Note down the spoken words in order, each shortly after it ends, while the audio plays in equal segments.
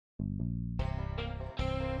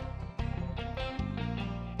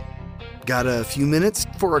Got a few minutes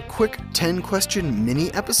for a quick 10-question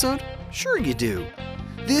mini-episode? Sure you do.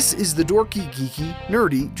 This is the Dorky, Geeky,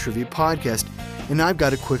 Nerdy Trivia Podcast, and I've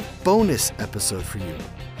got a quick bonus episode for you.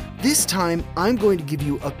 This time, I'm going to give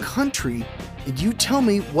you a country, and you tell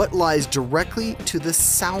me what lies directly to the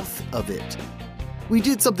south of it. We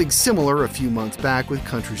did something similar a few months back with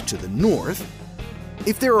countries to the north.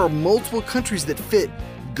 If there are multiple countries that fit,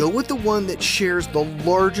 go with the one that shares the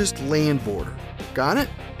largest land border. Got it?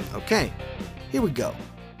 Okay, here we go.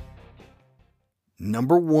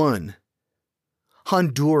 Number 1.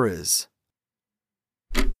 Honduras.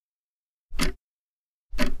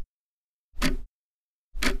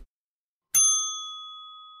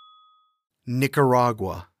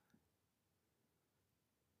 Nicaragua.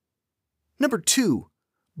 Number 2.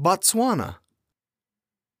 Botswana.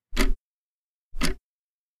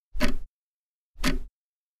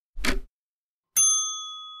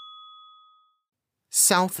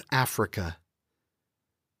 South Africa.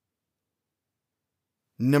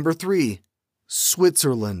 Number 3.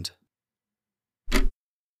 Switzerland.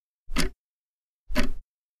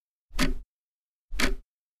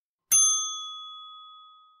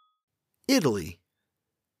 Italy.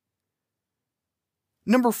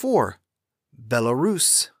 Number 4.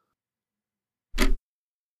 Belarus.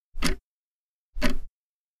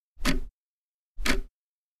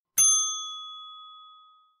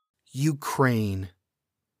 Ukraine.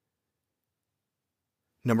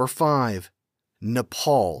 Number 5.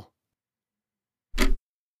 Nepal.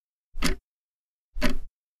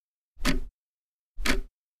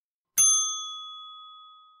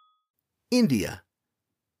 India.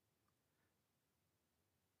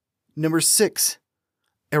 Number 6.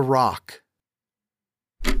 Iraq.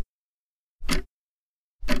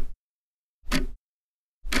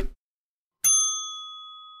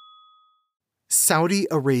 Saudi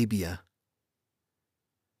Arabia.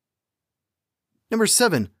 Number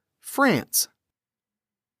 7. France.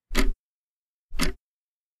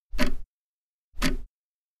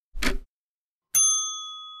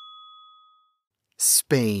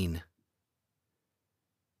 Spain.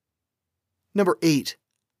 Number 8.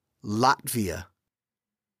 Latvia.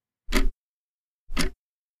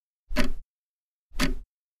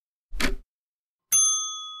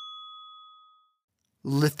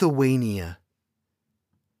 Lithuania.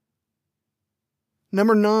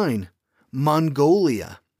 Number 9.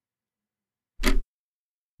 Mongolia.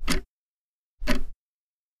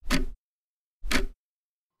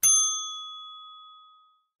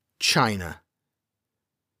 China.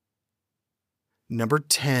 Number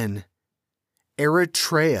 10.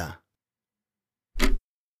 Eritrea.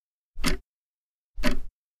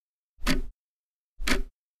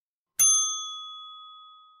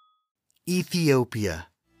 Ethiopia.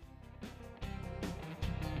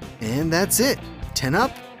 And that's it. 10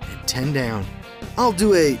 up and 10 down. I'll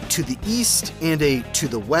do a to the east and a to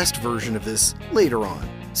the west version of this later on,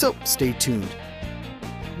 so stay tuned.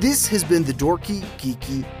 This has been the Dorky,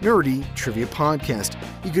 Geeky, Nerdy Trivia Podcast.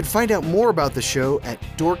 You can find out more about the show at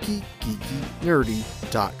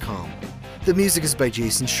dorkygeekynerdy.com. The music is by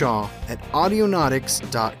Jason Shaw at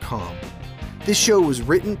audionautics.com. This show was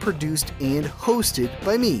written, produced, and hosted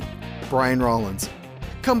by me, Brian Rollins.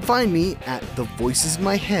 Come find me at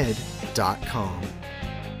thevoicesmyhead.com.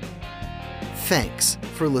 Thanks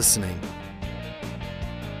for listening.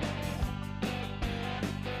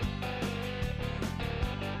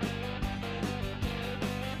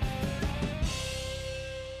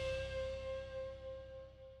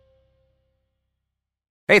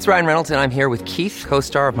 Hey, it's Ryan Reynolds, and I'm here with Keith,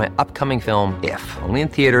 co-star of my upcoming film, If, only in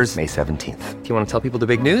theaters May 17th. Do you want to tell people the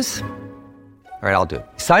big news? All right, I'll do it.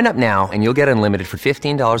 Sign up now and you'll get unlimited for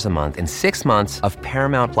 $15 a month and 6 months of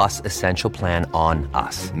Paramount Plus Essential Plan on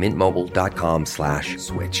us.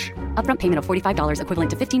 MintMobile.com/switch. Upfront payment of $45 equivalent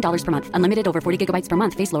to $15 per month. Unlimited over 40 gigabytes per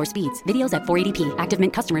month. Face lower speeds. Videos at 480p. Active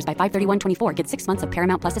Mint customers by 531.24 get 6 months of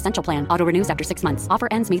Paramount Plus Essential Plan. Auto renews after 6 months. Offer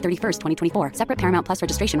ends May 31st, 2024. Separate Paramount Plus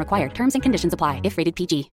registration required. Terms and conditions apply if rated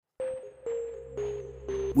PG.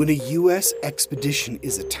 When a U.S. expedition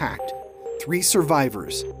is attacked, 3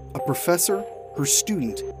 survivors, a professor, her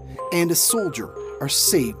student, and a soldier are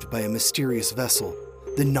saved by a mysterious vessel,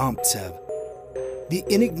 the Namtsev. The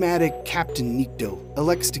enigmatic Captain Nikto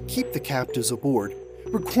elects to keep the captives aboard,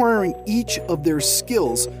 requiring each of their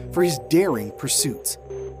skills for his daring pursuits.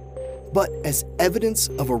 But as evidence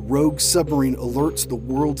of a rogue submarine alerts the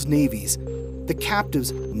world's navies, the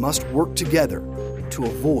captives must work together to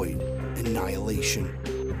avoid annihilation.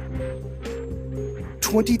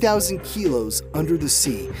 20,000 Kilos Under the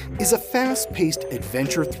Sea is a fast-paced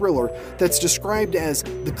adventure thriller that's described as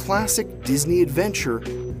the classic Disney adventure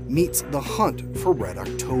meets The Hunt for Red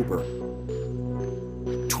October.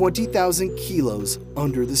 20,000 Kilos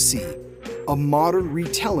Under the Sea, a modern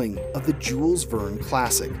retelling of the Jules Verne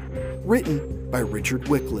classic, written by Richard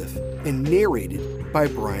Wycliffe and narrated by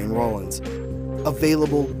Brian Rollins.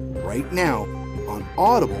 Available right now on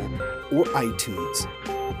Audible or iTunes.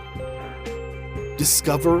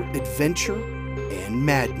 Discover adventure and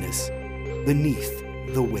madness beneath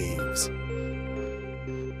the waves.